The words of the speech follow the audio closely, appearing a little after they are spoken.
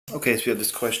Okay, so we have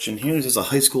this question here. This is a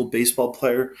high school baseball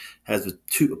player, has a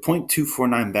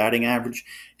 .249 batting average.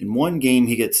 In one game,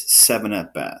 he gets 7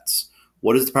 at-bats.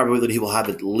 What is the probability that he will have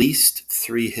at least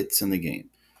 3 hits in the game?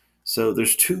 So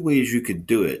there's 2 ways you could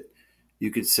do it. You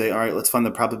could say, all right, let's find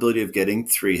the probability of getting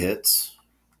 3 hits,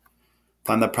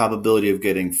 find the probability of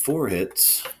getting 4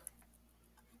 hits,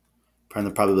 find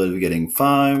the probability of getting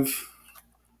 5,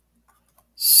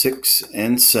 6,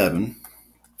 and 7.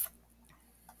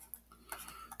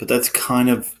 But that's kind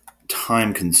of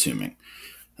time consuming.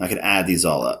 I could add these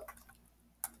all up.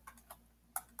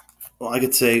 Well, I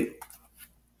could say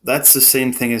that's the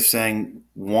same thing as saying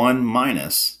 1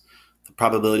 minus the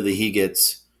probability that he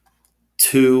gets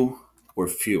 2 or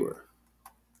fewer.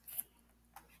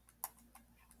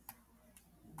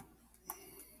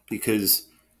 Because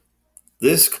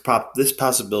this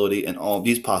possibility and all of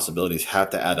these possibilities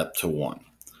have to add up to 1.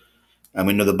 And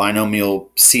we know the binomial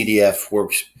CDF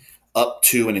works up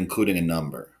to and including a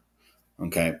number.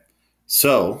 Okay,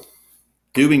 so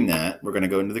doing that, we're going to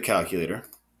go into the calculator.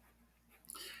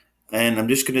 And I'm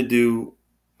going to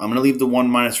leave the 1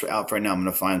 minus out for right now. I'm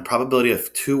going to find probability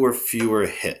of 2 or fewer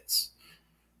hits.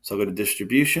 So I'll go to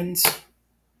distributions,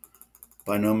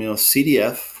 binomial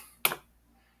CDF,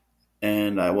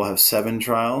 and I will have 7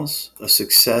 trials, a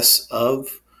success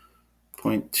of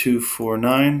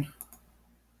 0.249,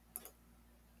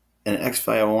 and X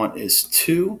value I want is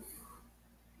 2,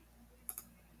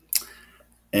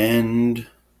 and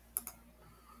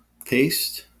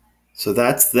paste. So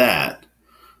that's that,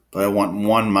 but I want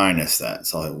 1 minus that.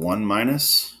 So I'll hit 1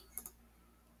 minus,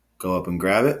 go up and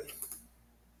grab it.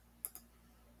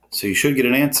 So you should get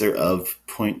an answer of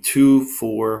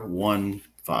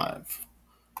 0.2415.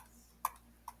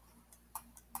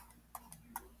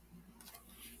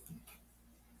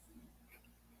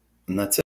 And that's it.